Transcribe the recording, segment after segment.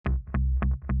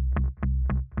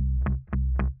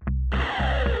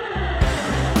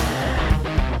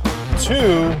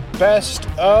two best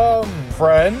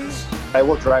friends I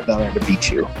will drive down there to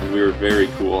beat you. We were very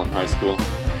cool in high school.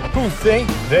 who think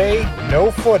they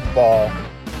know football.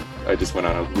 I just went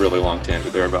on a really long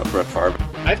tangent there about Brett Favre.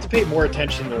 I have to pay more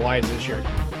attention to the Lions this year.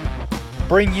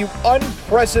 Bring you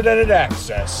unprecedented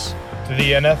access to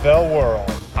the NFL world.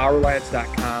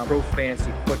 OurLions.com, Pro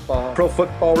Fantasy Football, Pro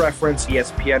Football Reference,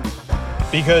 ESPN.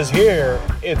 Because here,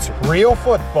 it's real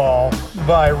football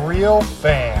by real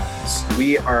fans.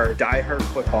 We are diehard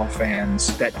football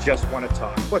fans that just want to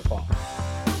talk football.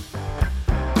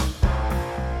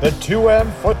 The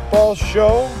 2M Football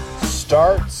Show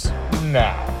starts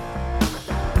now.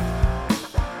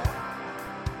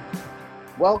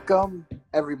 Welcome,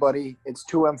 everybody. It's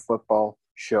 2M Football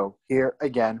Show here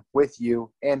again with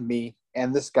you and me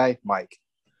and this guy, Mike.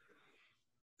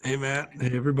 Hey, Matt.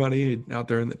 Hey, everybody out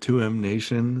there in the 2M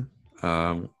Nation.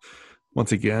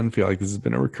 Once again, feel like this has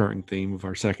been a recurring theme of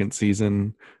our second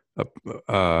season.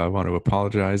 I want to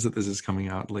apologize that this is coming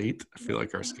out late. I feel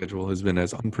like our schedule has been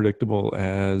as unpredictable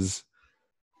as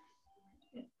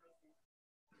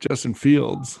Justin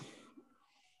Fields.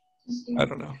 I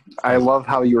don't know. I love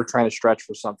how you were trying to stretch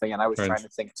for something, and I was trying to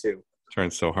think too.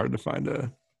 Trying so hard to find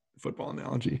a football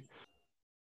analogy.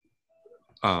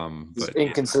 But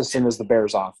inconsistent as the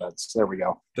Bears offense. There we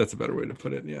go. That's a better way to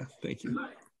put it. Yeah, thank you.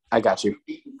 I got you.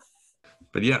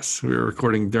 But yes, we were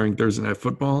recording during Thursday Night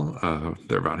Football.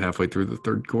 They're about halfway through the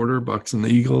third quarter. Bucks and the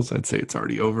Eagles. I'd say it's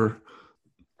already over.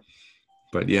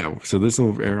 But yeah, so this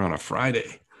will air on a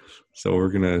Friday. So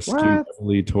we're gonna skew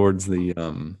heavily towards the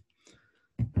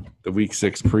Week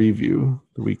 6 preview.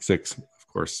 The Week 6, of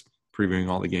course, previewing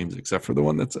all the games except for the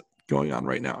one that's going on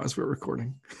right now as we're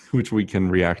recording, which we can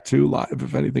react to live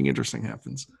if anything interesting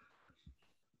happens.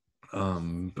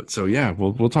 But so yeah,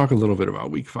 we'll talk a little bit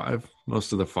about Week 5.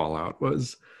 Most of the fallout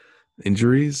was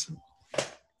injuries. Oh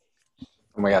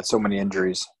my God, so many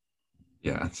injuries.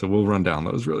 Yeah, so we'll run down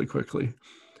those really quickly.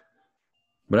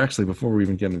 But actually, before we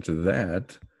even get into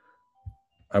that,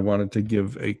 I wanted to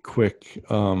give a quick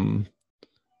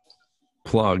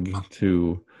plug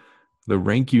to the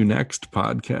Rank You Next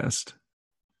podcast.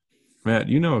 Matt,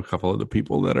 you know a couple of the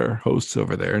people that are hosts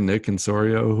over there, Nick and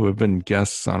Sorio, who have been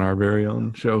guests on our very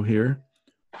own show here.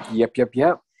 Yep.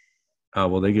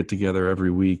 Well, they get together every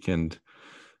week, and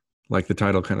like the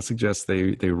title kind of suggests,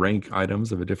 they rank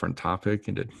items of a different topic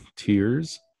into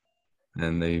tiers,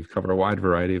 and they've covered a wide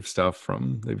variety of stuff.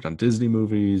 They've done Disney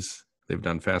movies, they've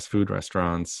done fast food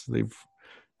restaurants, they've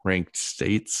ranked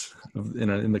states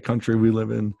in the country we live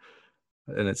in,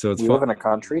 and it's we live in a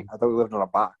country. I thought we lived in a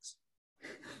box.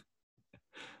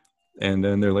 And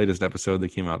then their latest episode that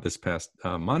came out this past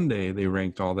Monday, they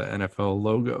ranked all the NFL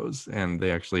logos, and they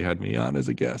actually had me on as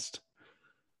a guest.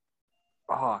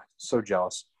 Oh, so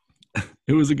jealous.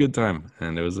 It was a good time,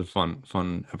 and it was a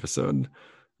fun episode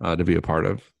to be a part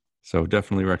of. So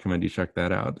definitely recommend you check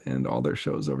that out and all their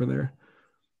shows over there.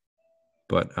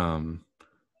 But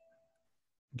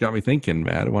got me thinking,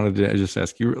 Matt. I wanted to just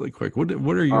ask you really quick. What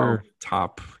are your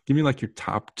top? Give me like your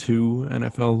top 2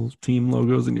 NFL team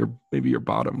logos and maybe your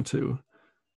bottom 2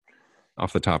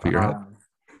 off the top of your head.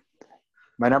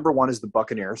 My number 1 is the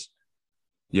Buccaneers.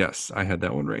 Yes, I had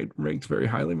that one ranked very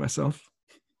highly myself.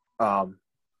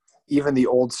 Even the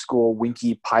old school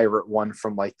Winky Pirate one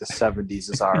from like the 70s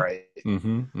is all right.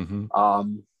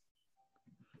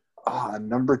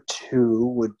 Number 2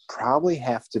 would probably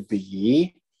have to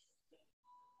be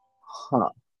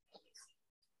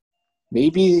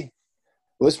maybe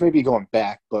this may be going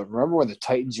back, but remember when the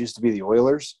Titans used to be the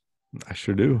Oilers? I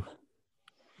sure do.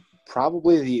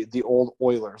 Probably the old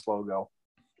Oilers logo.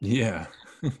 Yeah.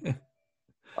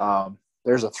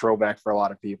 There's a throwback for a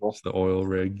lot of people. It's the oil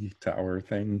rig tower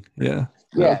thing. Yeah.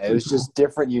 Yeah, it was just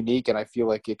different, unique, and I feel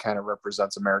like it kind of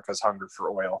represents America's hunger for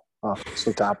oil. Oh,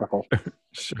 so topical.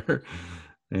 Sure.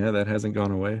 Yeah, that hasn't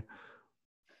gone away.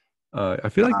 I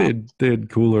feel like they had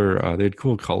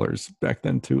cool colors back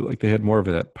then too. Like they had more of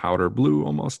that powder blue,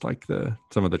 almost like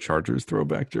some of the Chargers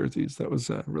throwback jerseys. That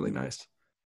was really nice.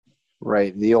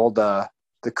 Right, the old the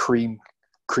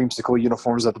creamsicle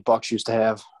uniforms that the Bucs used to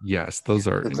have. Yes, those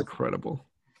are incredible.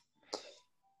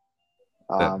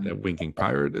 That winking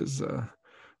pirate is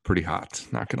pretty hot.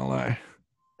 Not gonna lie.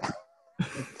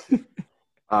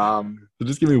 So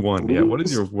just give me one. Yeah, what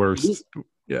is your worst?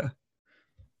 Yeah.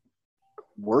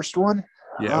 Worst one?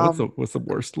 Yeah, what's the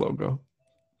worst logo?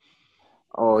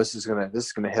 Oh, this is gonna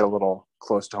hit a little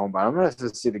close to home, but I'm gonna have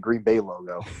to see the Green Bay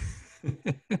logo.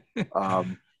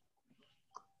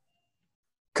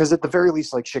 Because at the very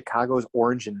least, like Chicago's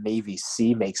orange and navy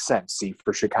C makes sense. C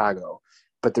for Chicago,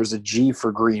 but there's a G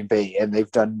for Green Bay, and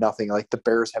they've done nothing. Like the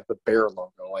Bears have the bear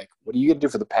logo. Like, what are you gonna do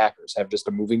for the Packers? Have just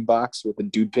a moving box with a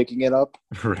dude picking it up?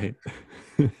 Right.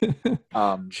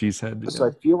 Cheesehead. So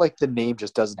I feel like the name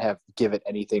just doesn't give it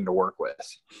anything to work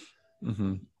with.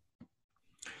 Mm-hmm.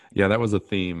 Yeah, that was a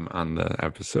theme on the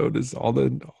episode. Is all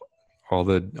the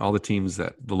teams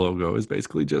that the logo is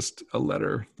basically just a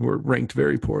letter were ranked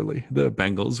very poorly. The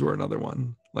Bengals were another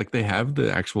one. Like they have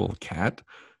the actual cat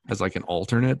as like an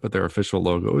alternate, but their official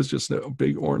logo is just a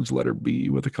big orange letter B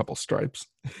with a couple stripes.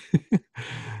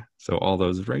 So all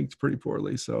those ranked pretty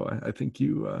poorly. So I think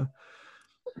you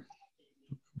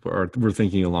we're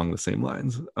thinking along the same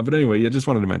lines. But anyway, I just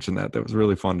wanted to mention that. That was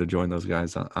really fun to join those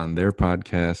guys on their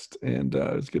podcast, and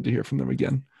it's good to hear from them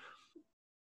again.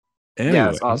 Anyway, yeah,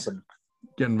 it's awesome.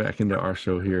 Getting back into our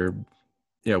show here.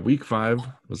 Yeah, week 5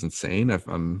 was insane. I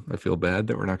feel bad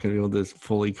that we're not going to be able to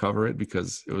fully cover it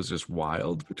because it was just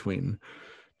wild between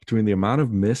the amount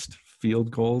of missed field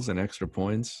goals and extra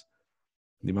points,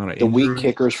 the amount of the injuries. weak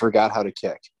kickers forgot how to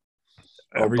kick.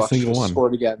 Every single one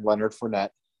scored again. Leonard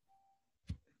Fournette.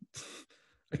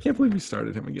 I can't believe we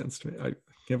started him against me. I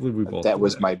can't believe we both. That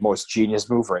was my most genius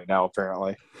move right now,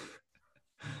 apparently.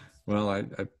 Well, I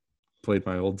played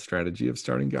my old strategy of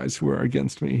starting guys who are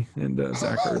against me, and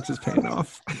Zach Ertz is paying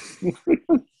off.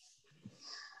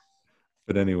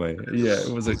 But anyway, yeah,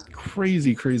 it was a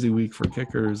crazy, crazy week for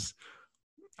kickers.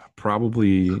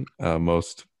 Probably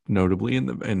most notably in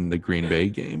the Green Bay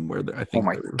game, where I think. Oh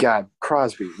my God,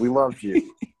 Crosby, we love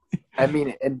you. I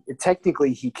mean, and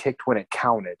technically he kicked when it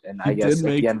counted, and I guess at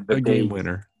the end of the day, game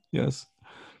winner. Yes.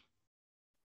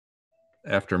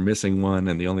 After missing one,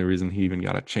 and the only reason he even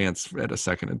got a chance at a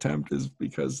second attempt is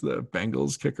because the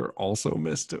Bengals kicker also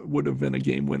missed. It would have been a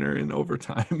game winner in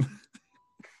overtime.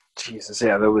 Jesus,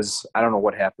 yeah, that was. I don't know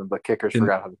what happened, but kickers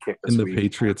forgot how to kick this in the week.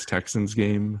 Patriots-Texans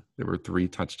game, there were 3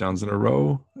 touchdowns in a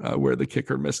row where the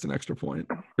kicker missed an extra point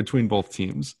between both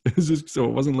teams. So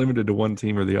it wasn't limited to one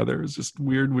team or the other. It was just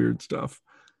weird stuff.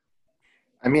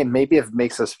 I mean, maybe it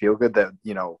makes us feel good that,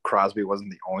 Crosby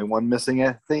wasn't the only one missing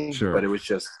anything, Sure. But it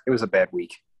was a bad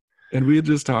week. And we had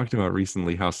just talked about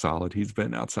recently how solid he's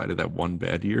been outside of that one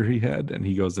bad year he had, and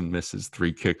he goes and misses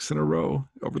 3 kicks in a row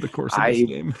over the course of this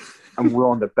game. I'm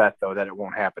willing to bet, though, that it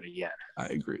won't happen again. I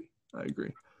agree.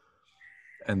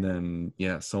 And then,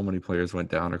 yeah, so many players went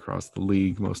down across the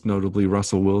league, most notably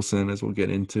Russell Wilson, as we'll get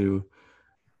into.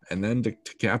 And then to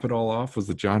cap it all off was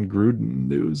the John Gruden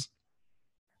news.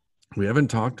 We haven't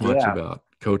talked much about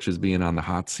coaches being on the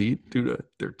hot seat due to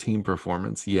their team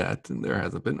performance yet, and there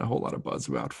hasn't been a whole lot of buzz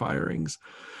about firings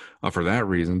for that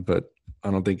reason. But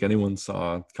I don't think anyone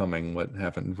saw coming what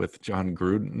happened with John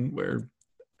Gruden, where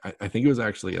I think it was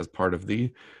actually as part of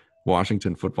the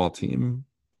Washington football team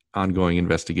ongoing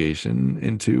investigation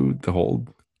into the whole,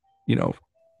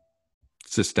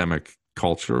 systemic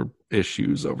culture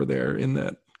issues over there in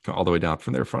that all the way down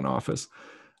from their front office.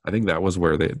 I think that was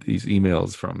where these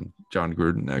emails from John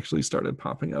Gruden actually started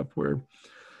popping up where,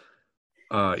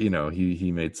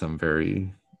 he made some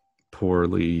very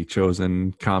poorly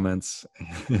chosen comments.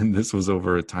 And this was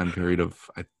over a time period of,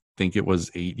 I think it was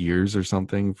 8 years or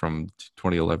something from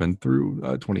 2011 through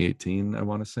 2018, I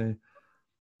want to say.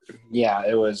 Yeah,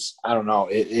 it was, I don't know.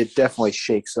 It definitely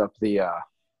shakes up the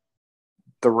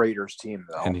Raiders team,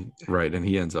 though. And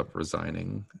he ends up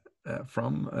resigning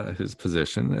from his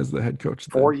position as the head coach.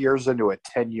 4 years into a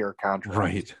 10-year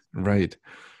contract. Right.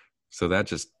 So that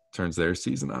just turns their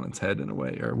season on its head in a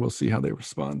way, or we'll see how they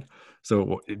respond.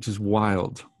 So it just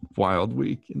wild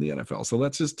week in the NFL. So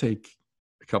let's just take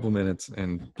a couple minutes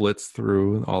and blitz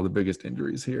through all the biggest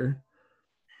injuries here.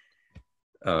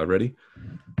 Ready?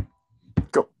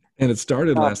 Go. And it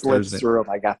started last Thursday. Through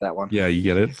I got that one. Yeah, you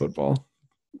get it, football.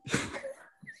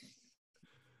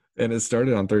 And it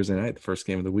started on Thursday night, the first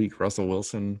game of the week. Russell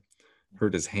Wilson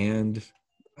hurt his hand.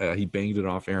 He banged it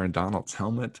off Aaron Donald's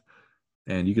helmet.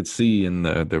 And you could see in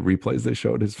the replays they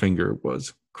showed his finger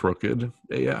was crooked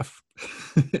AF.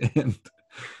 And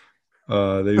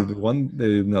they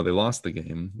lost the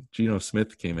game. Geno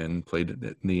Smith came in, played it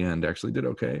in the end, actually did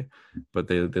okay. But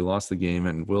they lost the game,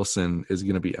 and Wilson is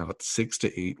going to be out 6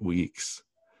 to 8 weeks,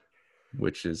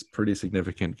 which is pretty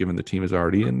significant given the team is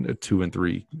already in a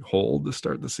 2-3 hole to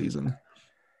start the season.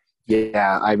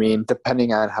 Yeah, I mean,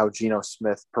 depending on how Geno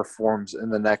Smith performs in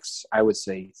the next, I would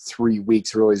say 3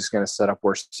 weeks, really is going to set up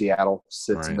where Seattle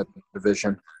sits in the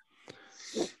division.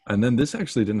 And then this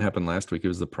actually didn't happen last week. It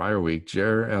was the prior week.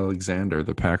 Jaire Alexander,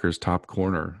 the Packers' top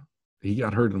corner, he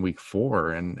got hurt in week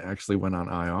 4 and actually went on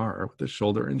IR with a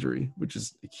shoulder injury, which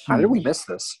is huge. How did we miss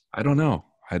this? I don't know.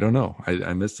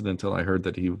 I missed it until I heard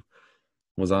that he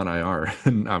was on IR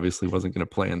and obviously wasn't going to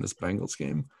play in this Bengals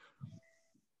game.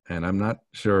 And I'm not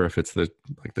sure if it's the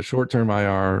short-term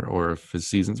IR or if his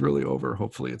season's really over.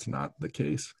 Hopefully it's not the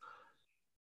case.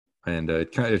 And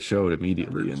it kind of showed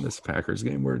immediately in this Packers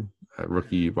game where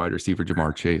rookie wide receiver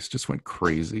Jamar Chase just went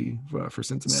crazy for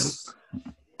Cincinnati.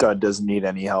 Stud doesn't need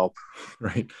any help.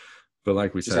 Right. But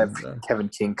like we Just said, have Kevin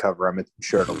King cover him. I'm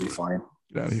sure it'll be fine.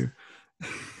 Get out of here.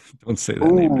 Don't say that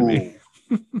name to me.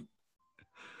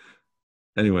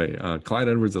 Anyway, Clyde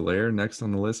Edwards-Helaire next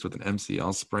on the list with an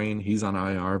MCL sprain. He's on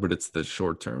IR, but it's the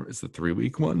short term. It's the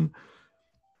 3-week one.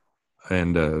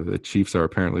 And the Chiefs are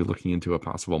apparently looking into a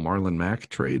possible Marlon Mack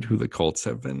trade, who the Colts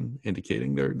have been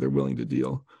indicating they're willing to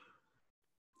deal.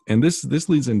 And this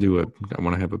leads into I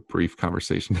want to have a brief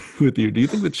conversation with you. Do you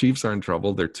think the Chiefs are in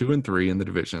trouble? They're 2-3 in the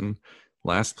division,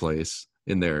 last place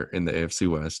in the AFC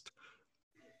West.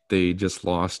 They just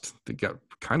lost. They got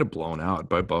kind of blown out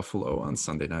by Buffalo on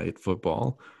Sunday Night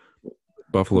Football.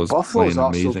 Buffalo's playing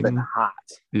amazing. Also been hot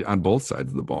on both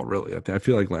sides of the ball, really. I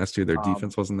feel like last year their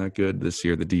defense wasn't that good. This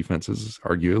year the defense is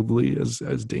arguably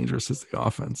as dangerous as the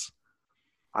offense.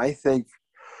 I think.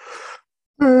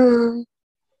 Glad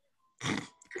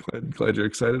you're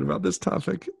excited about this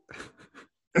topic.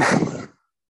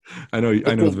 I know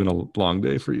it's been a long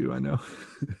day for you. I know.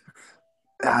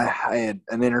 I had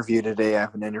an interview today. I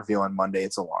have an interview on Monday.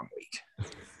 It's a long week.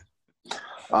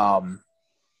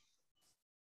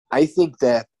 I think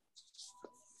that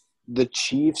the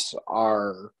Chiefs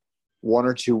are 1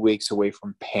 or 2 weeks away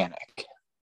from panic.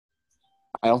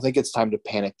 I don't think it's time to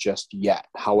panic just yet.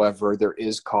 However, there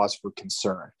is cause for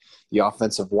concern. The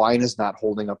offensive line is not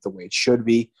holding up the way it should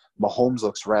be. Mahomes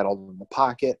looks rattled in the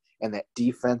pocket, and that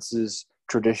defense's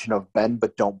tradition of bend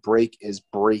but don't break is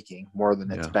breaking more than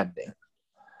it's bending.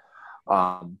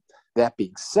 That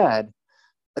being said,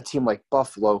 a team like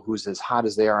Buffalo, who's as hot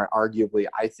as they are, arguably,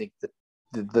 I think that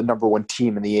the number one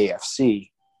team in the AFC,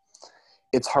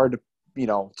 it's hard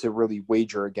to really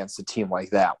wager against a team like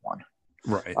that one.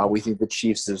 Right. We think the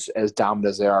Chiefs is as dominant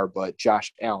as they are, but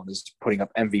Josh Allen is putting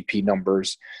up MVP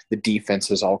numbers. The defense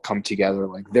has all come together.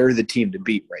 Like, they're the team to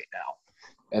beat right now.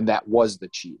 And that was the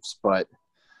Chiefs. But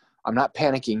I'm not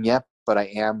panicking yet, but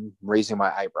I am raising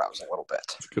my eyebrows a little bit.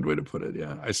 That's a good way to put it,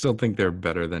 yeah. I still think they're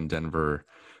better than Denver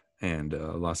and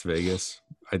Las Vegas.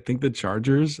 I think the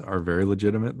Chargers are very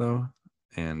legitimate, though.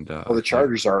 And the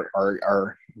Chargers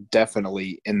are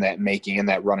definitely in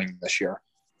that running this year.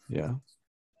 Yeah.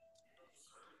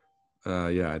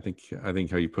 I think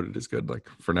how you put it is good. Like,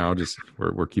 for now, just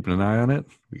we're keeping an eye on it.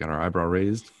 We got our eyebrow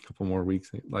raised a couple more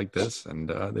weeks like this, and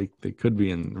they could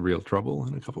be in real trouble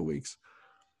in a couple of weeks.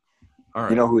 All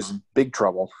right. You know who's in big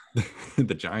trouble?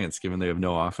 The Giants, given they have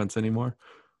no offense anymore.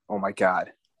 Oh my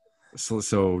God.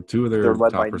 So two of their They're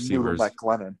led top by receivers,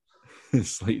 Glennon.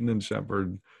 Slayton and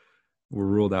Shepard, were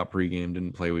ruled out pregame,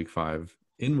 didn't play week 5.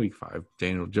 In week 5,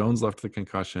 Daniel Jones left with a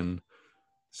concussion.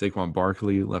 Saquon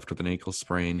Barkley left with an ankle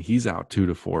sprain. He's out 2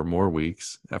 to 4 more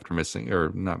weeks after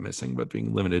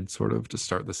being limited sort of to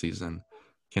start the season.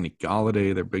 Kenny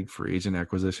Golladay, their big free agent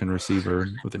acquisition receiver,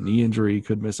 with a knee injury,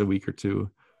 could miss a week or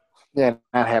two. Yeah,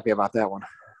 not happy about that one.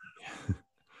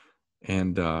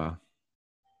 And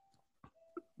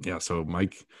so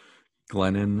Mike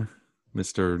Glennon,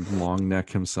 Mr. Long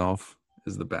Neck himself,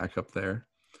 is the backup there.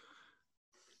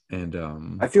 And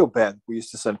I feel bad. We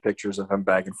used to send pictures of him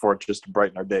back and forth just to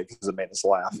brighten our day because it made us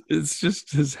laugh. It's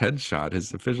just his headshot,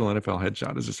 his official NFL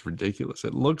headshot is just ridiculous.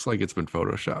 It looks like it's been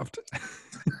photoshopped.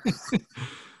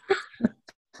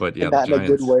 But yeah, not the Giants, in a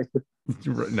good way.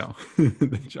 No,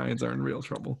 the Giants are in real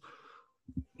trouble,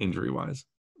 injury-wise,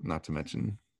 not to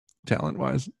mention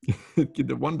talent-wise.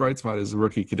 The one bright spot is the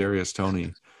rookie Kadarius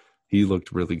Toney. He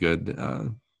looked really good,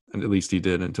 and at least he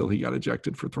did until he got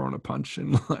ejected for throwing a punch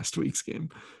in last week's game.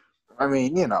 I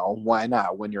mean, why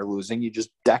not? When you're losing, you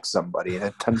just deck somebody, and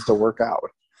it tends to work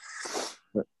out.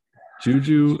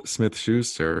 Juju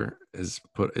Smith-Schuster is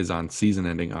on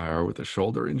season-ending IR with a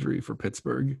shoulder injury for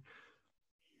Pittsburgh.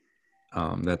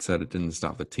 That said, it didn't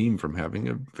stop the team from having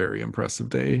a very impressive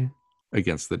day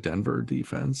against the Denver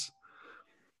defense.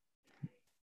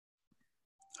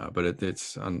 But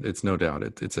it's no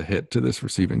doubt it's a hit to this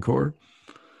receiving core.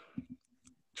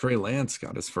 Trey Lance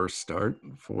got his first start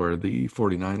for the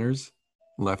 49ers.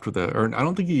 I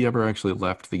don't think he ever actually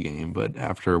left the game, but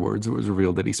afterwards it was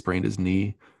revealed that he sprained his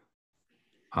knee.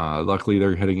 Luckily,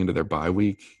 they're heading into their bye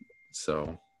week,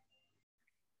 so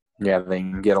yeah, they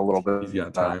can get a little bit. He's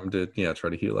got time to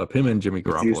try to heal up. Him and Jimmy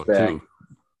Garoppolo too,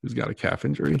 who's got a calf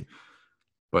injury.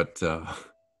 But not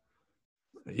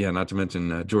to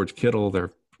mention George Kittle,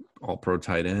 their all-pro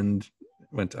tight end,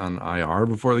 went on IR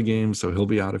before the game, so he'll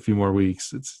be out a few more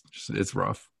weeks. It's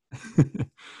rough.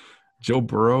 Joe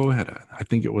Burrow had I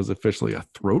think it was officially a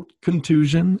throat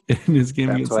contusion in his game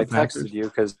That's against what the I Packers. texted you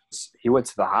because he went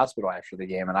to the hospital after the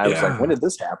game, and I was like, when did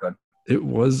this happen? It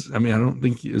was, I mean, I don't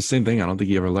think the same thing. I don't think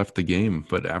he ever left the game,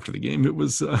 but after the game, it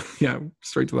was,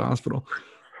 straight to the hospital.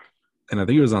 And I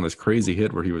think it was on this crazy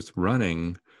hit where he was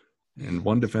running and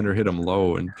one defender hit him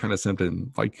low and kind of sent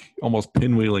him like almost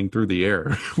pinwheeling through the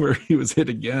air where he was hit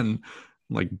again,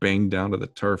 like banged down to the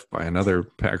turf by another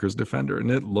Packers defender. And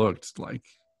it looked like,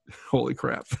 holy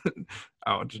crap.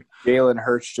 Ouch. Jalen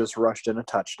Hurts just rushed in a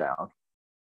touchdown.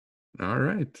 All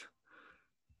right.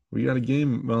 We got a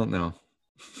game. Well, no.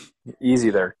 Easy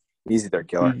there,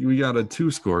 killer. We got a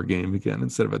 2-score game again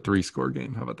instead of a 3-score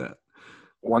game. How about that?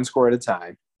 1 score at a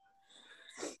time.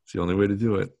 It's the only way to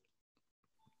do it.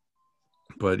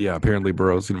 But yeah, apparently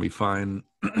Burrow's going to be fine.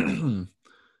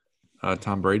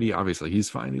 Tom Brady, obviously, he's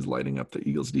fine. He's lighting up the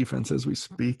Eagles defense as we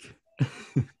speak.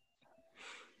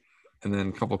 And then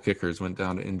a couple kickers went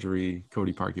down to injury.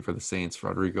 Cody Parkey for the Saints,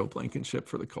 Rodrigo Blankenship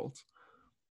for the Colts.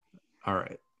 All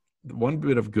right. One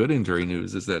bit of good injury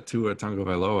news is that Tua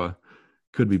Tagovailoa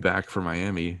could be back for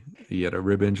Miami. He had a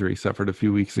rib injury suffered a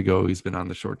few weeks ago. He's been on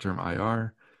the short-term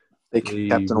IR. They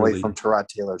kept him away from Tyrod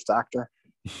Taylor's doctor.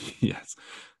 Yes.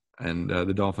 And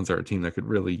the Dolphins are a team that could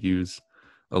really use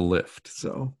a lift.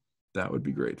 So that would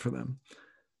be great for them.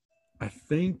 I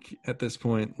think at this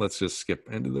point, let's just skip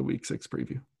into the Week 6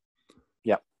 preview.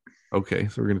 Yep. Okay,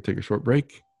 so we're going to take a short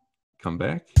break, come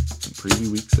back, and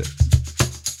preview Week 6.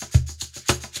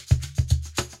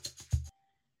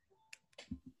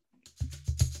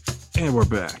 And we're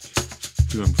back.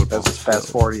 Doing football. That's as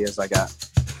fast 40 as I got.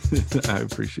 I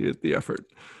appreciate the effort.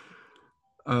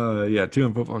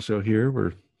 2M Football Show here.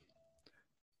 We're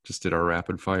just did our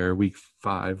rapid fire Week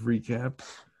 5 recap.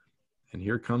 And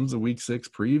here comes a Week 6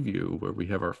 preview where we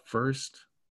have our first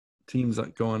teams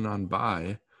going on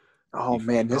bye. Oh,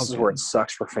 man, this is where it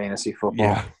sucks for fantasy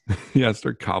football. Yeah,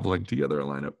 start cobbling together a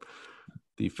lineup.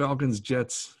 The Falcons,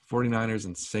 Jets, 49ers,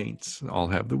 and Saints all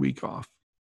have the week off.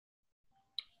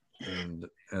 And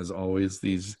as always,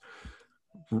 these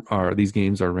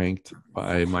games are ranked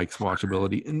by Mike's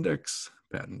Watchability Index,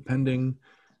 patent pending.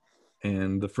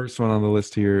 And the first one on the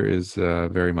list here is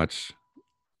very much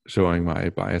showing my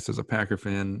bias as a Packer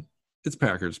fan. It's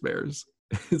Packers-Bears.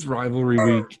 It's rivalry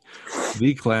week,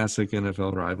 the classic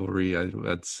NFL rivalry,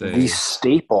 I'd say. The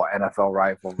staple NFL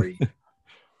rivalry.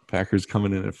 Packers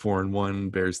coming in at 4-1,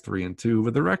 Bears 3-2,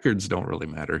 but the records don't really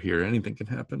matter here. Anything can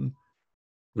happen,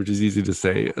 which is easy to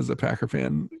say as a Packer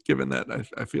fan, given that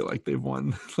I feel like they've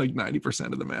won like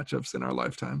 90% of the matchups in our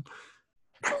lifetime.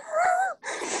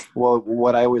 Well,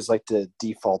 what I always like to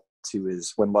default to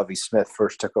is when Lovie Smith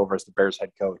first took over as the Bears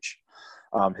head coach.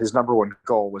 His number one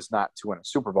goal was not to win a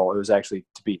Super Bowl. It was actually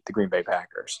to beat the Green Bay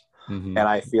Packers. Mm-hmm. And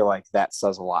I feel like that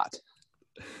says a lot.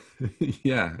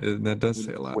 Yeah, that does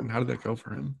say a lot. And how did that go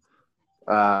for him?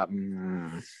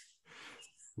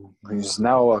 He's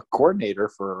now a coordinator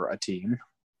for a team.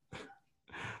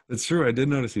 It's true. I did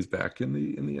notice he's back in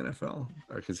the NFL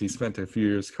because he spent a few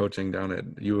years coaching down at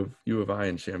U of I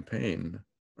in Champaign,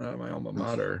 my alma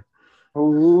mater.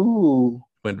 Ooh.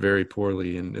 Went very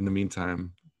poorly, and in the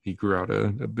meantime, he grew out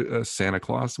a Santa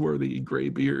Claus-worthy gray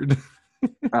beard.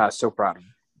 So proud of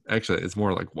him. Actually, it's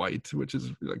more like white, which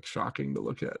is like shocking to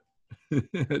look at. I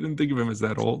didn't think of him as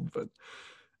that old, but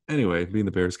anyway, being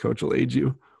the Bears coach will age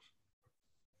you.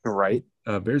 Right.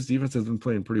 Bears defense has been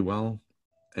playing pretty well,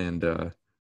 and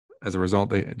as a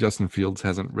result, Justin Fields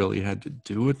hasn't really had to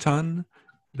do a ton.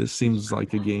 This seems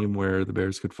like a game where the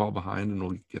Bears could fall behind, and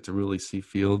we'll get to really see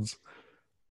Fields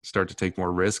start to take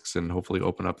more risks and hopefully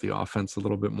open up the offense a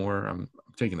little bit more. I'm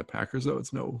taking the Packers, though.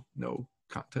 It's no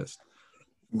contest.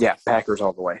 Yeah, Packers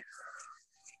all the way.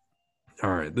 All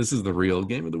right, this is the real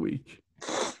game of the week.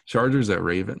 Chargers at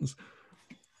Ravens.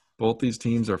 Both these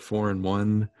teams are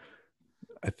 4-1.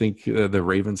 I think the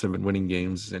Ravens have been winning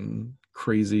games in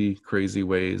crazy, crazy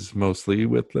ways, mostly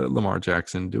with Lamar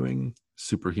Jackson doing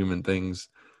superhuman things.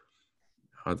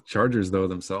 The Chargers, though,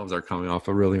 themselves are coming off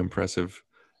a really impressive,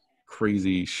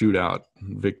 crazy shootout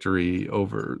victory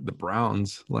over the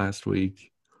Browns last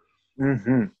week.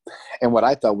 Mm-hmm. And what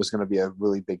I thought was going to be a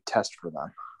really big test for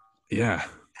them. Yeah,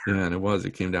 and it was.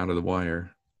 It came down to the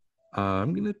wire.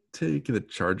 I'm going to take the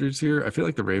Chargers here. I feel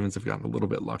like the Ravens have gotten a little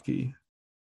bit lucky.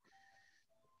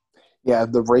 Yeah,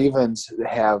 the Ravens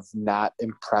have not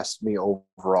impressed me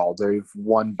overall. They've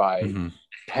won by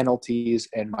penalties,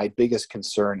 and my biggest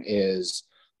concern is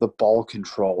the ball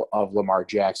control of Lamar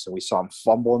Jackson. We saw him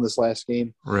fumble in this last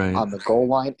game on the goal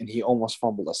line, and he almost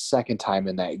fumbled a second time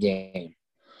in that game.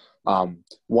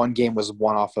 One game was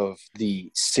one off of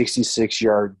the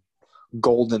 66-yard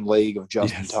golden leg of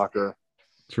Justin Tucker.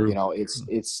 True. You know,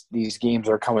 it's these games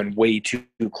are coming way too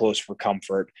close for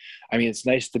comfort. I mean, it's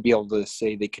nice to be able to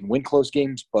say they can win close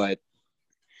games, but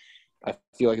I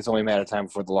feel like it's only a matter of time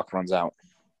before the luck runs out.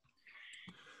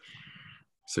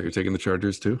 So you're taking the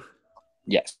Chargers too?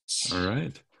 Yes. All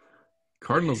right.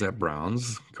 Cardinals at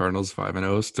Browns. Cardinals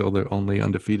 5-0, still the only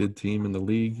undefeated team in the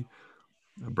league.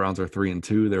 Browns are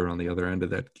 3-2. They were on the other end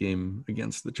of that game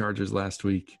against the Chargers last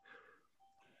week.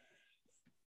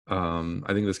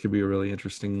 I think this could be a really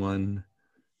interesting one,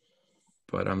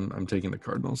 but I'm taking the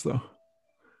Cardinals though.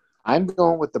 I'm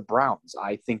going with the Browns.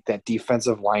 I think that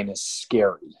defensive line is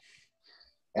scary,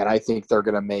 and I think they're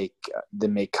going to make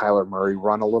Kyler Murray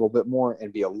run a little bit more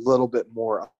and be a little bit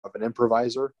more of an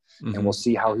improviser, and we'll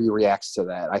see how he reacts to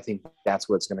that. I think that's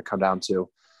what it's going to come down to.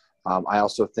 I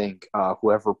also think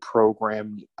whoever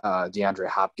programmed DeAndre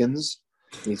Hopkins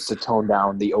needs to tone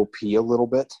down the OP a little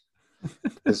bit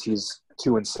because he's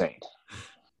too insane.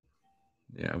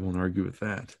 Yeah, I won't argue with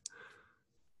that.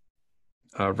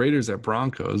 Raiders at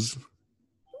Broncos.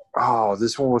 Oh,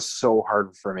 this one was so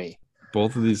hard for me.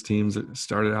 Both of these teams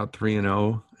started out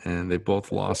 3-0, and they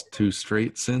both lost 2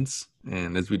 straight since.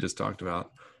 And as we just talked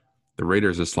about, the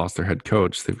Raiders just lost their head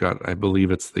coach. They've got, I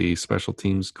believe it's the special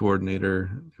teams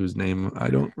coordinator whose name I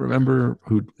don't remember,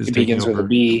 who is It taking begins over. with a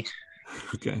B.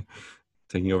 Okay.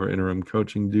 Taking over interim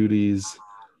coaching duties.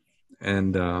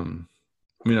 And, I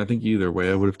mean, I think either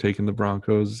way I would have taken the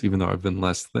Broncos, even though I've been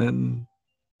less than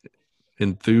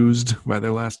enthused by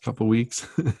their last couple weeks.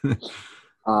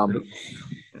 I'm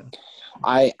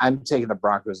taking the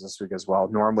Broncos this week as well.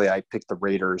 Normally I pick the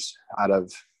Raiders out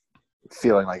of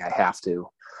feeling like I have to.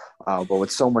 But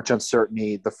with so much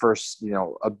uncertainty, the first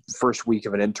week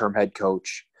of an interim head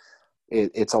coach,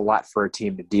 it's a lot for a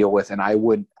team to deal with. And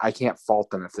I can't fault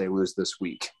them if they lose this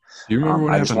week. Do you remember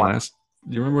what happened last?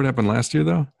 Do you remember what happened last year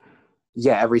though?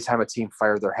 Yeah, every time a team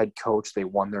fired their head coach, they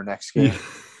won their next game.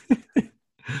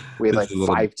 We had like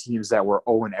 5 teams that were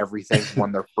 0 everything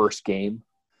won their first game.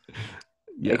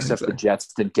 Yeah, except the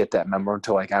Jets didn't get that memo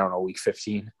until week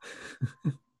 15.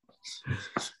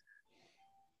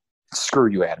 Screw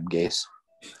you, Adam Gase.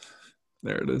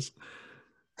 There it is.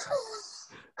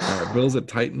 Bills at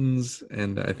Titans,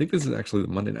 and I think this is actually the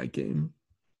Monday night game.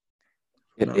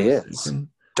 It is.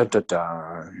 Dun, dun,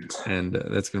 dun. And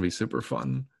that's going to be super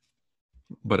fun.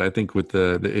 But I think with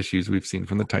the issues we've seen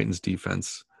from the Titans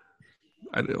defense,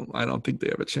 I don't think they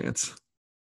have a chance.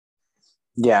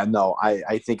 Yeah, no,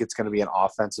 I think it's going to be an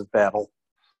offensive battle.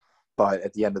 But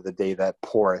at the end of the day, that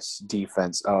porous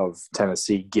defense of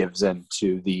Tennessee gives in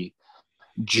to the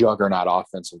juggernaut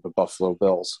offense of the Buffalo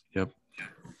Bills. Yep.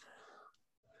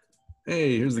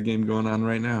 Hey, here's the game going on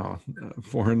right now.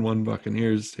 4-1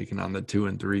 Buccaneers taking on the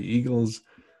 2-3 Eagles.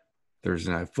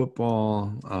 Thursday Night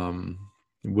Football.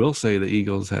 Will say the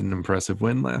Eagles had an impressive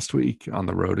win last week on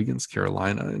the road against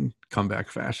Carolina in comeback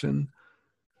fashion.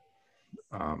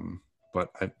 But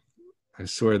I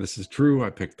swear this is true.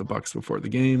 I picked the Bucs before the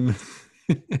game.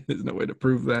 There's no way to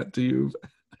prove that to you.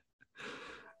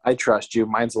 I trust you.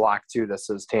 Mine's locked too. That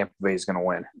says Tampa Bay is going to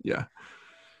win. Yeah.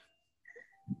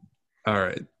 All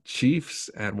right.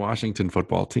 Chiefs at Washington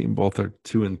Football Team. Both are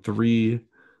 2-3.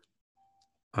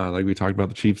 Like we talked about,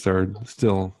 the Chiefs are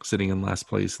still sitting in last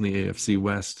place in the AFC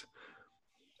West,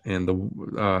 and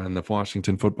the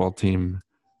Washington Football Team,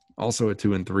 also at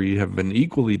 2-3, have been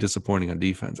equally disappointing on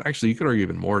defense. Actually, you could argue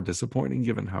even more disappointing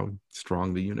given how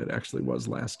strong the unit actually was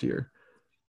last year.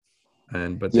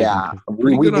 But yeah,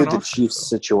 we knew the offense, Chiefs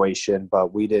situation,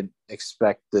 but we didn't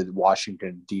expect the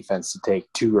Washington defense to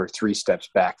take 2 or 3 steps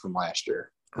back from last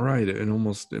year. Right,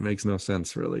 it makes no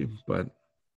sense really, but.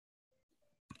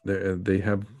 They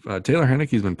have Taylor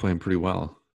Heinicke's been playing pretty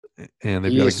well, and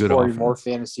they've got a good offense. More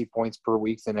fantasy points per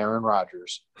week than Aaron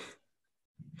Rodgers.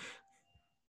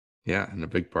 Yeah, and a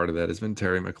big part of that has been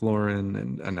Terry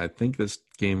McLaurin, and I think this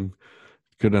game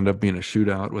could end up being a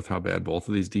shootout with how bad both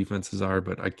of these defenses are.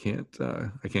 But I can't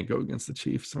go against the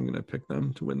Chiefs. So I'm going to pick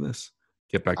them to win this.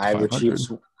 Get back to 500. The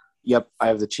Chiefs. Yep, I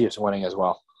have the Chiefs winning as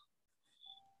well.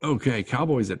 Okay,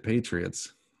 Cowboys at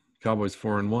Patriots. Cowboys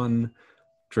 4-1.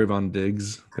 Trayvon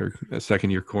Diggs, their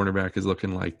second-year cornerback, is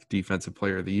looking like Defensive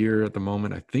Player of the Year at the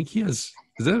moment. I think he has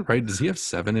 – is that right? Does he have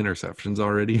 7 interceptions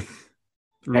already?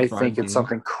 I think it's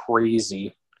something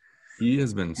crazy. He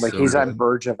has been like he's on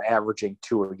verge of averaging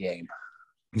 2 a game.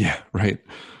 Yeah, right.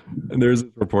 And there's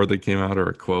a report that came out, or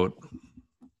a quote,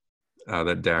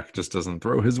 that Dak just doesn't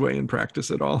throw his way in practice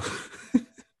at all.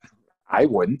 I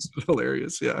wouldn't.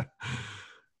 Hilarious, yeah.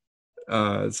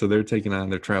 So they're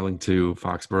traveling to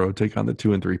Foxborough, take on the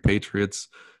 2-3 Patriots,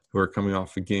 who are coming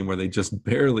off a game where they just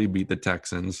barely beat the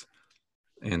Texans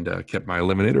and kept my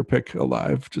eliminator pick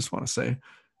alive, just want to say.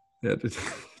 Yeah,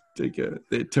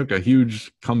 they took a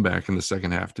huge comeback in the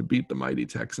second half to beat the mighty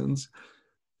Texans.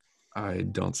 I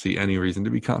don't see any reason to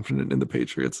be confident in the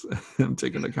Patriots. I'm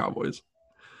taking the Cowboys.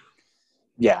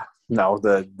 Yeah, no,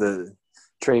 the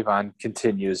Trayvon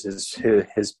continues his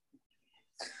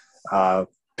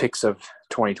picks of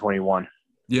 2021.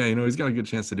 Yeah, he's got a good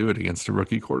chance to do it against a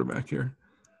rookie quarterback here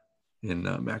in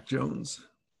Mac Jones.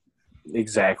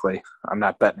 Exactly. I'm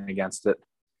not betting against it.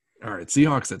 All right,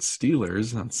 Seahawks at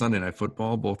Steelers on Sunday Night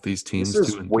Football. Both these teams, This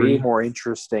is 2-3. way more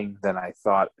interesting than I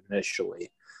thought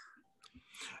initially.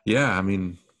 Yeah, I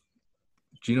mean,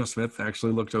 Geno Smith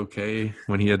actually looked okay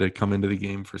when he had to come into the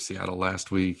game for Seattle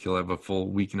last week. He'll have a full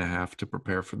week and a half to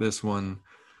prepare for this one.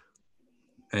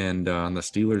 And on the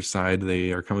Steelers side,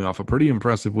 they are coming off a pretty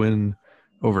impressive win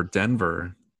over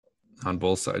Denver on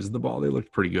both sides of the ball. They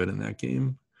looked pretty good in that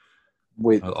game.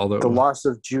 With Although the loss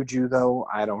of Juju, though,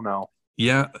 I don't know.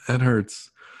 Yeah, it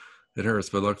hurts. It hurts,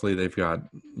 but luckily they've got,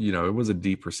 it was a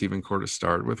deep receiving core to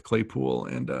start with Claypool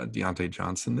and Deontay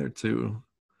Johnson there too.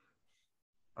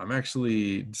 I'm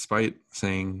actually, despite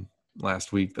saying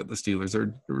last week that the Steelers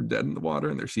are dead in the water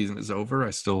and their season is over,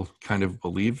 I still kind of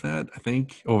believe that, I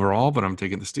think, overall, but I'm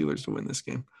taking the Steelers to win this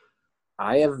game.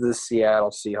 I have the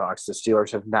Seattle Seahawks. The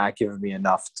Steelers have not given me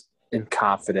enough in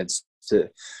confidence to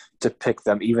pick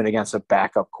them, even against a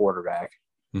backup quarterback.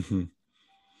 Mm-hmm.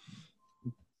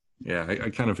 Yeah, I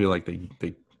kind of feel like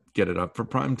they get it up for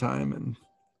prime time. And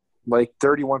like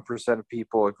 31% of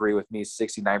people agree with me,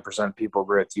 69% of people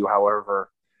agree with you. However,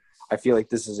 I feel like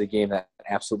this is a game that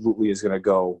absolutely is going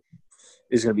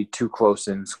to be too close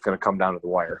and it's going to come down to the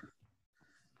wire.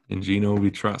 In Geno, we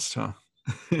trust, huh?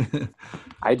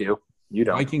 I do. You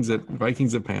don't.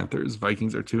 Vikings at Panthers.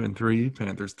 Vikings are 2-3.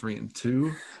 Panthers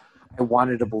 3-2. I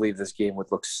wanted to believe this game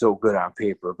would look so good on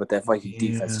paper, but that Viking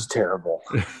defense is terrible.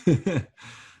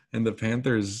 And the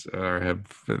Panthers have,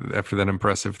 after that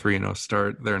impressive 3-0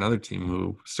 start, they're another team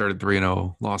who started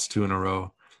 3-0, lost 2 in a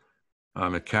row.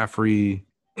 McCaffrey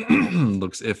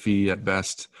looks iffy at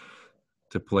best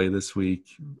to play this week.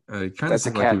 It kind of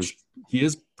seems like he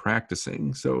is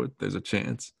practicing, so there's a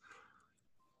chance.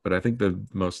 But I think the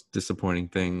most disappointing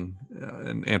thing,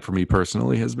 and for me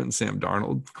personally, has been Sam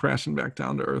Darnold crashing back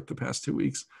down to earth the past 2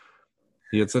 weeks.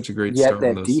 He had such a great start.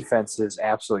 Yet that defense is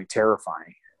absolutely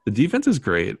terrifying. The defense is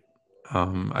great,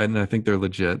 and I think they're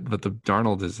legit. But the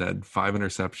Darnold has had 5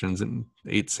 interceptions and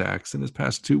 8 sacks in his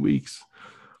past 2 weeks.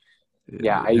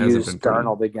 I used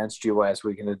Darnold against you last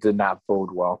week, and it did not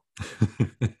bode well.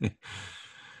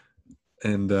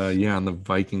 And, on the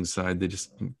Vikings side, they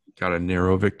just got a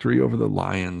narrow victory over the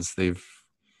Lions. They've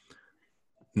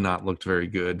not looked very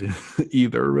good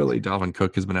either, really. Dalvin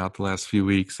Cook has been out the last few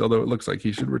weeks, although it looks like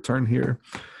he should return here.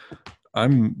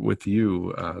 I'm with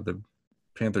you. The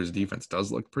Panthers defense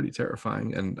does look pretty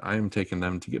terrifying, and I am taking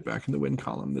them to get back in the win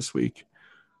column this week.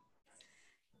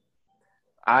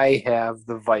 I have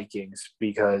the Vikings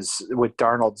because with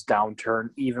Darnold's downturn,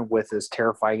 even with as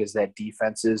terrifying as that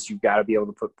defense is, you've got to be able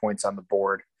to put points on the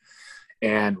board.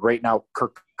 And right now,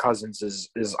 Kirk Cousins is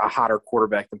a hotter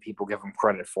quarterback than people give him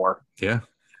credit for. Yeah,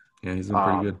 he's been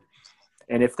pretty good.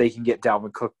 And if they can get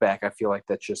Dalvin Cook back, I feel like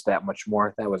that's just that much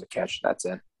more. That was a catch. That's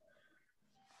in.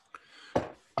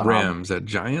 Rams at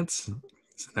Giants.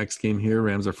 It's the next game here.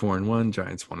 Rams are 4-1.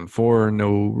 Giants 1-4.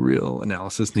 No real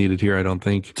analysis needed here, I don't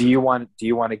think. Do you want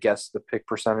to guess the pick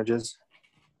percentages?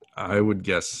 I would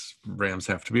guess Rams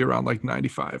have to be around like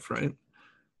 95, right?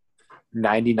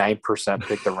 99%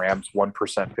 pick the Rams.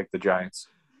 1% pick the Giants.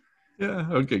 Yeah.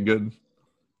 Okay. Good.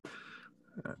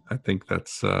 I think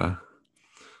that's the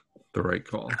right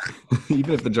call.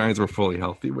 Even if the Giants were fully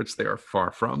healthy, which they are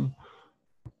far from.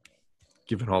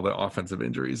 Given all the offensive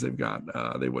injuries they've got,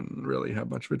 they wouldn't really have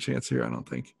much of a chance here, I don't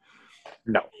think.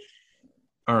 No.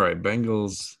 All right,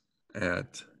 Bengals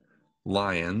at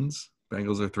Lions.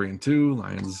 Bengals are 3-2.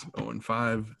 Lions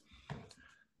 0-5.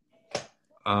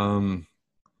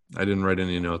 I didn't write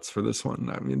any notes for this one.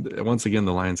 I mean, once again,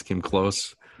 the Lions came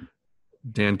close.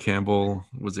 Dan Campbell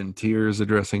was in tears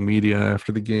addressing media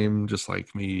after the game, just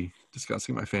like me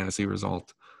discussing my fantasy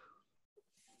result.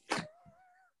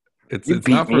 It's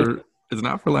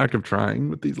not for lack of trying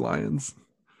with these Lions.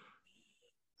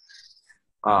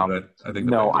 I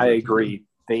agree.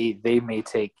 They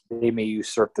may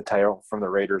usurp the title from the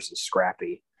Raiders as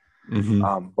scrappy.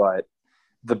 Mm-hmm. But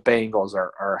the Bengals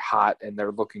are hot and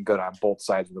they're looking good on both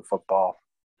sides of the football.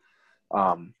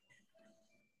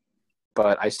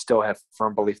 But I still have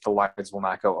firm belief the Lions will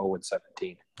not go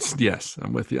 0-17. Yes,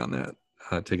 I'm with you on that.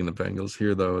 Taking the Bengals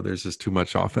here, though, there's just too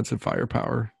much offensive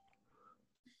firepower.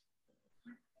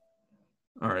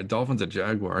 All right, Dolphins at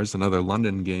Jaguars, another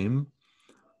London game.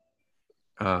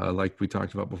 Like we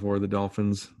talked about before, the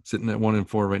Dolphins sitting at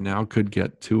 1-4 right now could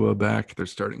get Tua back, their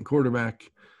starting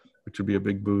quarterback, which would be a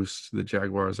big boost. The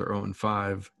Jaguars are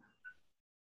 0-5.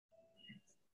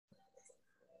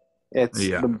 It's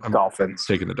the Dolphins.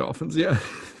 Taking the Dolphins, yeah.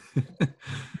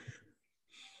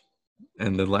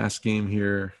 And the last game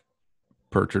here,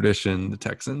 per tradition, the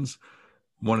Texans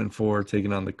 1-4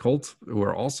 taking on the Colts, who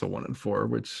are also 1-4,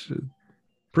 which is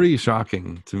pretty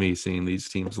shocking to me, seeing these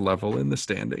teams level in the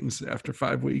standings after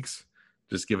 5 weeks,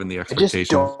 just given the expectations. I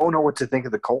just don't know what to think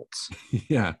of the Colts.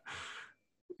 Yeah.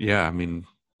 I mean,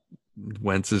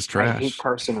 Wentz is trash. I hate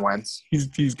Carson Wentz.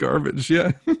 He's garbage.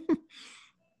 Yeah.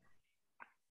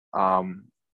 I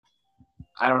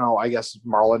don't know. I guess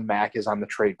Marlon Mack is on the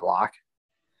trade block,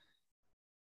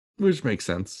 which makes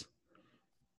sense,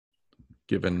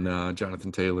 given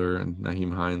Jonathan Taylor and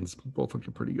Nyheim Hines both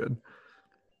looking pretty good.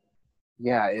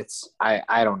 Yeah,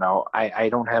 I don't know. I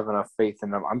don't have enough faith in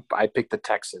them. I picked the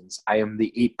Texans. I am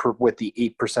the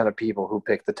 8% of people who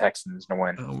pick the Texans to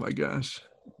win. Oh my gosh.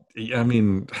 Yeah, I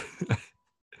mean,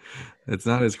 it's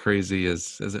not as crazy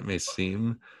as it may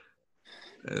seem.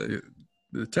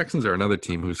 The Texans are another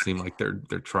team who seem like they're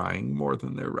trying more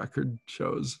than their record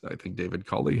shows. I think David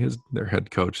Culley, their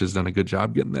head coach, has done a good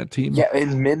job getting that team. Yeah,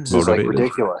 and Mims motivated. Is like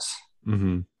ridiculous.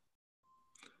 Mm-hmm.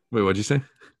 Wait, what'd you say?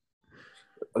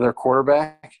 Their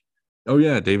quarterback? Oh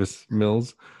yeah, Davis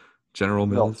Mills, General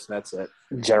Mills. That's it.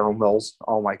 General Mills.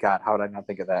 Oh my God, how did I not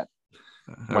think of that?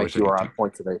 Mike, you are on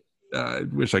point today. I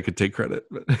wish I could take credit,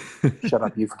 but shut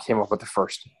up. You came up with it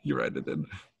first. You're right, I did.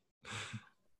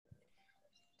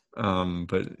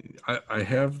 But I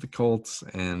have the Colts,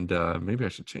 and maybe I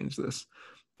should change this.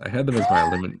 I had them as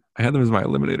my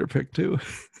eliminator pick too.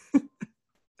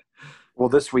 Well,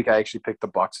 this week I actually picked the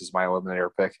Bucs as my eliminator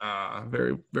pick.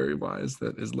 Very, very wise.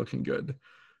 That is looking good.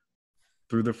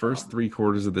 Through the first 3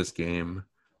 quarters of this game,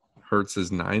 Hurts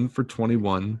is 9 for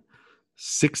 21,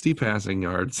 60 passing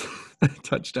yards, a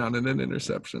touchdown and an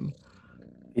interception.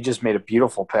 He just made a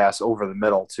beautiful pass over the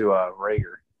middle to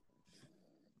Rager.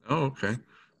 Oh, okay.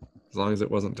 As long as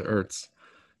it wasn't to Ertz.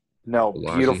 No,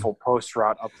 beautiful post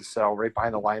route up the cell, right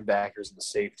behind the linebackers and the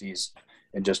safeties,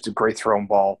 and just a great thrown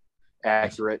ball,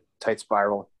 accurate, tight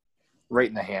spiral, right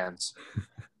in the hands.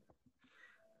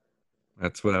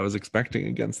 That's what I was expecting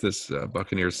against this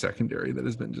Buccaneers secondary that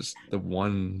has been just the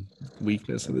one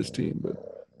weakness of this team.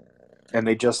 And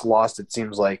they just lost, it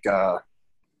seems like,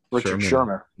 Richard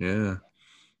Sherman. Yeah.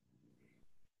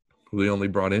 Who they only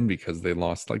brought in because they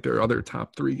lost like their other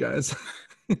top 3 guys.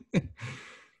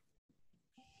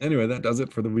 Anyway, that does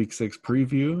it for the Week 6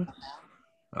 preview.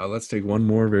 Let's take one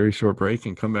more very short break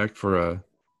and come back for a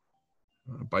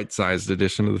bite-sized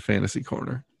edition of the Fantasy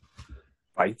Corner.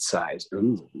 Bite-sized.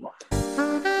 Ooh.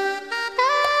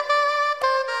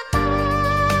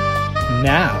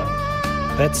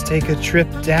 Now, let's take a trip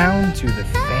down to the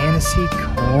Fantasy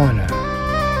Corner.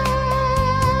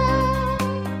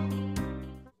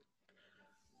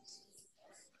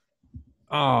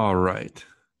 All right.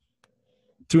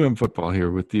 2M Football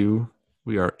here with you.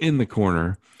 We are in the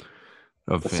corner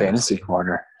of the Fantasy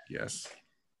Corner. Yes.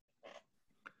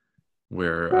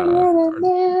 Where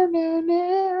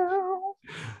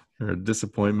our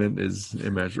disappointment is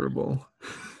immeasurable.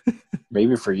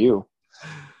 Maybe for you.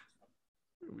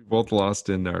 We both lost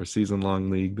in our season-long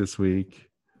league this week.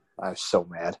 I was so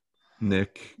mad.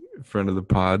 Nick, friend of the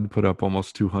pod, put up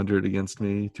almost 200 against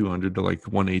me, 200 to like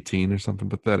 118 or something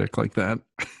pathetic like that.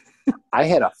 I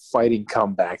had a fighting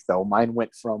comeback, though. Mine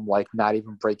went from like not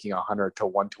even breaking 100 to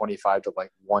 125 to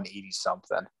like 180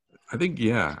 something. I think,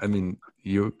 yeah. I mean,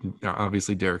 you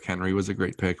obviously Derrick Henry was a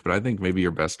great pick, but I think maybe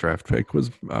your best draft pick was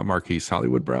Marquise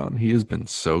Hollywood Brown. He has been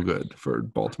so good for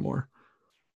Baltimore.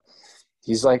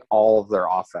 He's like all of their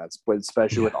offense, but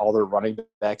especially with all their running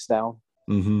backs down.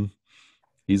 Mm-hmm.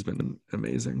 He's been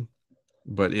amazing.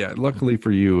 But yeah, luckily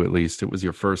for you, at least, it was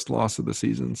your first loss of the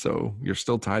season, so you're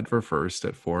still tied for first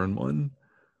at 4-1.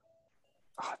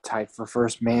 Oh, tied for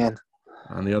first, man.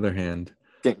 On the other hand,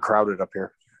 getting crowded up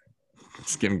here.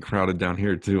 It's getting crowded down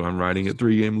here too. I'm riding a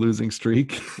 3-game losing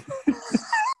streak.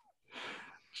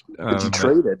 But you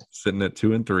traded, sitting at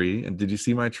 2-3. And did you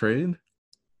see my trade?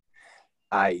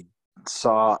 I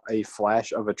saw a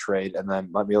flash of a trade, and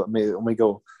then let me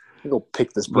go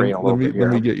pick this brain a little bit here.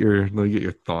 Let me get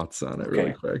your thoughts on it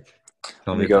really quick.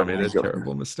 Tell me if I made a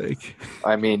terrible mistake.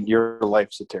 I mean, your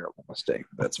life's a terrible mistake.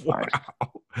 That's fine.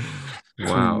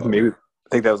 Wow. Maybe I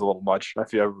think that was a little much. I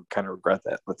feel I kind of regret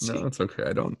that. Let's see. No, it's okay.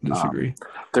 I don't disagree.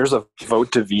 There's a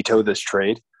vote to veto this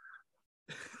trade.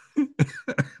 I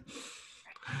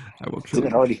will. Did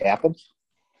it already happen?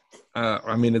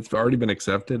 I mean, it's already been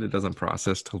accepted. It doesn't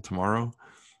process till tomorrow.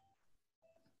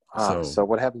 So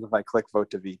what happens if I click vote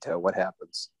to veto? What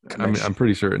happens? I'm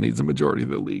pretty sure it needs a majority of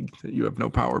the league. You have no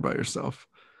power by yourself.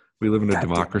 We live in a God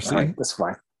damn it. democracy. All right, that's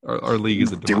fine. Our league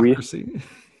is a Do we? democracy.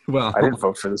 Well, I didn't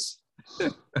vote for this. all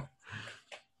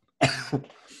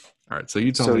right. So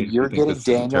you tell So me. if you're you think getting this is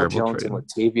a Daniel terrible Jones trade.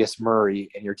 and Latavius Murray,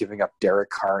 and you're giving up Derek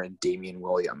Carr and Damian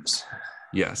Williams.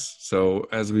 Yes. So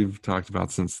as we've talked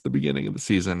about since the beginning of the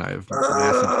season, I have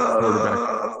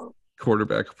massive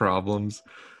quarterback problems.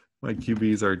 My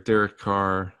QBs are Derek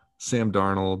Carr, Sam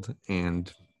Darnold,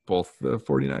 and both the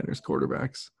 49ers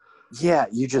quarterbacks. Yeah,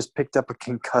 you just picked up a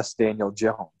concussed Daniel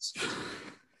Jones.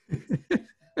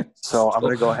 So I'm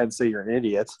going to go ahead and say you're an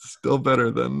idiot. Still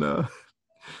better than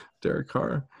Derek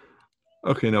Carr.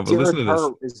 Okay, no, but Derek listen to this.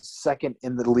 Carr is second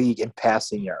in the league in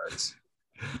passing yards.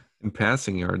 In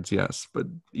passing yards, yes. But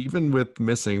even with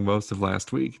missing most of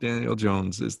last week, Daniel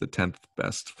Jones is the 10th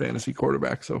best fantasy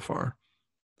quarterback so far.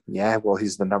 Yeah, well,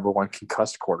 he's the number one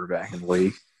concussed quarterback in the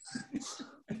league.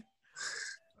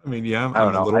 I mean, yeah. I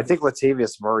don't know. I think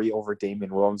Latavius Murray over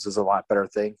Damian Williams is a lot better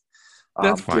thing.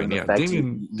 That's fine, given the yeah.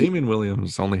 fact Damian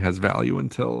Williams only has value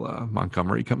until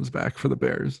Montgomery comes back for the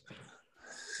Bears.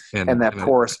 And that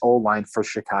porous O-line for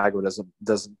Chicago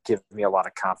doesn't give me a lot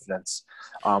of confidence.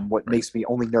 What makes me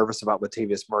only nervous about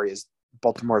Latavius Murray is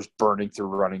Baltimore's burning through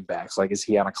running backs. Like, is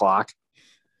he on a clock?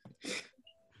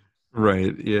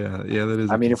 Right, yeah, that is.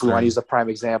 I mean, if we want to use a prime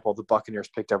example, the Buccaneers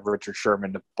picked up Richard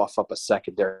Sherman to buff up a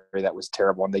secondary that was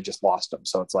terrible, and they just lost him.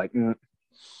 So it's like,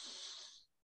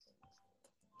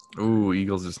 Ooh,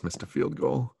 Eagles just missed a field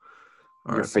goal.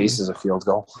 Your face is a field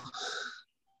goal.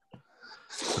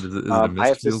 Is it I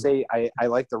have to say, I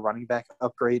like the running back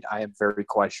upgrade. I am very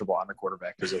questionable on the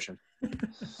quarterback position.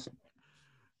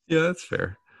 Yeah, that's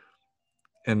fair.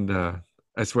 And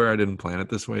I swear I didn't plan it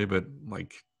this way, but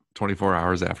like 24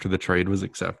 hours after the trade was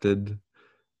accepted,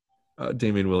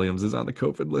 Damian Williams is on the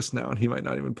COVID list now, and he might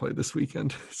not even play this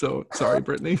weekend. So sorry,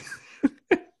 Brittany.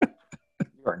 You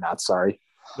are not sorry.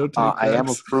 No I am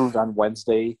approved on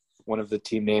Wednesday. One of the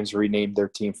team names renamed their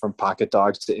team from Pocket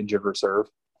Dogs to Injured Reserve.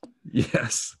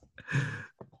 Yes.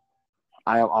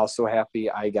 I am also happy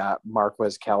I got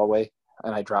Marquez Callaway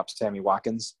and I dropped Sammy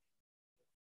Watkins.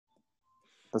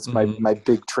 That's my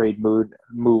big trade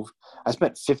move. I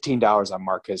spent $15 on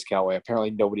Marquez Callaway.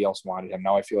 Apparently nobody else wanted him.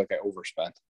 Now I feel like I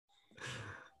overspent.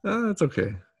 That's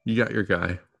okay. You got your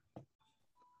guy.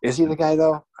 Is he the guy,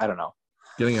 though? I don't know.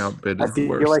 Getting outbid I is the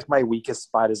worst. feel like my weakest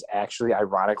spot is actually,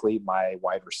 ironically, my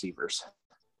wide receivers.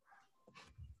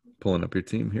 Pulling up your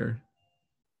team here.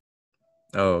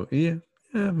 Oh, yeah,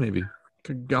 maybe.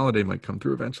 Galladay might come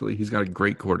through eventually. He's got a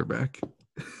great quarterback.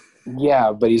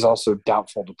 Yeah, but he's also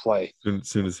doubtful to play. As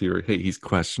soon as he's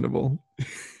questionable.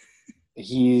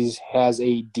 He has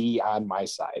a D on my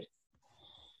side.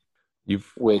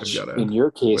 Which, in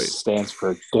your case, stands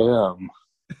for dumb.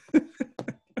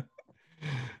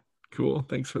 Cool.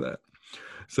 Thanks for that.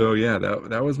 So, yeah,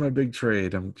 that was my big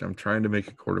trade. I'm trying to make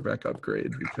a quarterback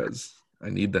upgrade because I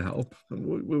need the help, and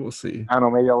we will see. I don't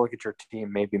know. Maybe I'll look at your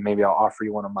team. Maybe I'll offer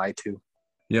you one of my two.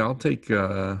 Yeah, I'll take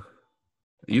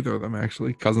either of them,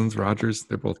 actually. Cousins, Rodgers,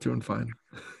 they're both doing fine.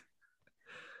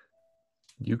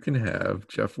 You can have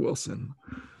Jeff Wilson.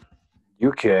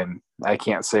 You can. I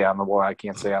can't say on the wall. I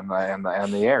can't say on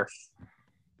the air.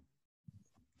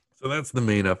 So that's the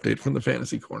main update from the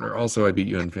fantasy corner. Also, I beat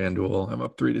you in FanDuel. I'm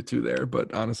up 3-2 there,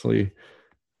 but honestly,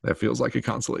 that feels like a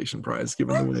consolation prize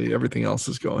given the way everything else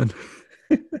is going.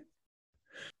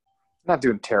 Not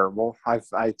doing terrible.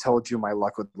 I told you my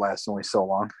luck would last only so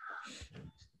long.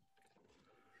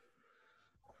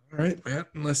 All right, Matt,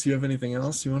 unless you have anything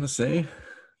else you want to say,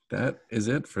 that is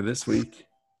it for this week.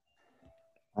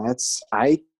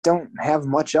 I don't have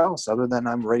much else other than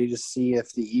I'm ready to see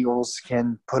if the Eagles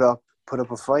can put up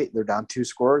a fight. They're down 2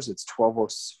 scores. It's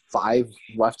 12:05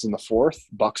 left in the fourth.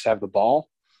 Bucks have the ball.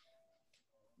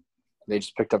 They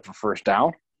just picked up a first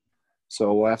down.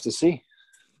 So we'll have to see.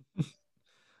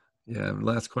 Yeah,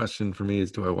 last question for me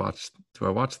is do I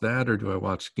watch that or do I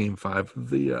watch game 5 of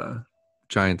the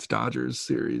Giants Dodgers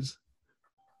series?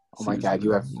 Oh my God,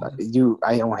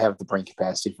 I don't have the brain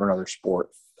capacity for another sport.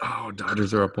 Oh,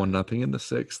 Dodgers are up 1-0 in the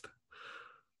 6th.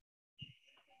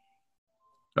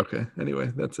 Okay,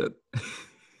 anyway, that's it.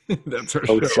 That's our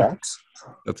show. Shucks.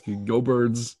 Let's go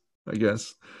Birds, I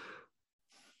guess.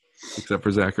 Except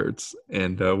for Zach Ertz.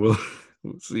 And we'll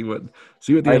see what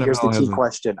the NFL has. Here's the key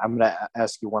question. I'm going to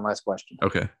ask you one last question.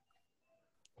 Okay.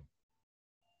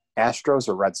 Astros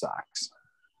or Red Sox?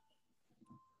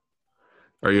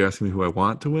 Are you asking me who I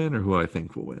want to win or who I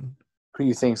think will win? Who do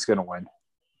you think is going to win?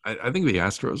 I think the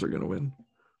Astros are going to win.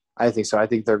 I think so. I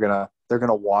think they're gonna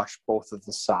wash both of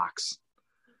the Sox.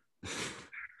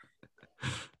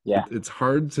 Yeah. It's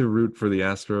hard to root for the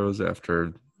Astros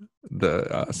after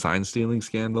the sign stealing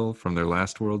scandal from their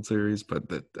last World Series, but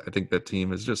I think that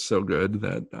team is just so good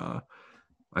that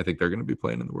I think they're going to be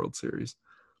playing in the World Series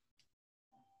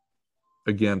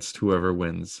against whoever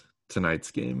wins tonight's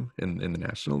game in the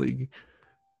National League.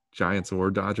 Giants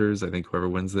or Dodgers. I think whoever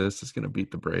wins this is going to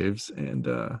beat the Braves and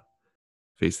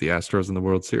face the Astros in the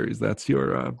World Series. That's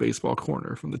your baseball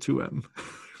corner from the 2M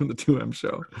from the 2M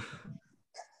show.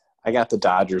 I got the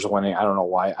Dodgers winning. I don't know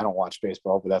why. I don't watch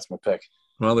baseball, but that's my pick.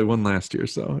 Well, they won last year,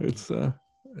 so it's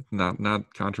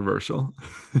not controversial.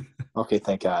 Okay,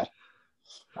 thank God.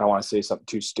 I don't want to say something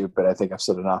too stupid. I think I've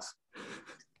said enough.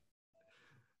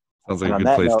 Sounds like And a on good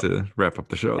that place note, to wrap up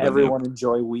the show. Everyone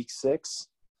enjoy week 6.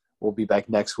 We'll be back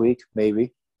next week, maybe,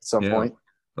 at some point.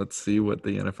 Let's see what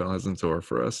the NFL has in store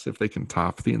for us, if they can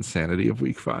top the insanity of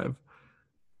week 5.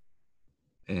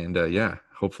 And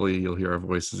hopefully you'll hear our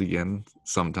voices again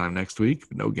sometime next week.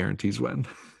 No guarantees when.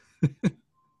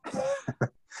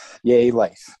 Yay,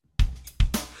 life.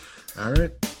 All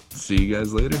right. See you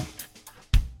guys later.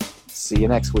 See you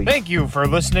next week. Thank you for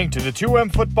listening to the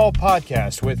 2M Football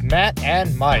Podcast with Matt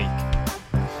and Mike.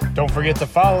 Don't forget to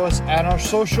follow us on our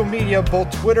social media, both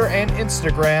Twitter and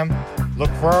Instagram. Look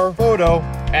for our photo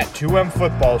at 2M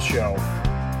Football Show.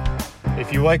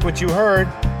 If you like what you heard,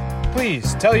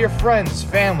 please tell your friends,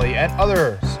 family, and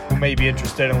others who may be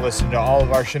interested in listening to all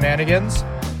of our shenanigans.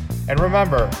 And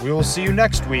remember, we will see you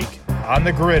next week on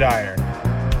the Gridiron.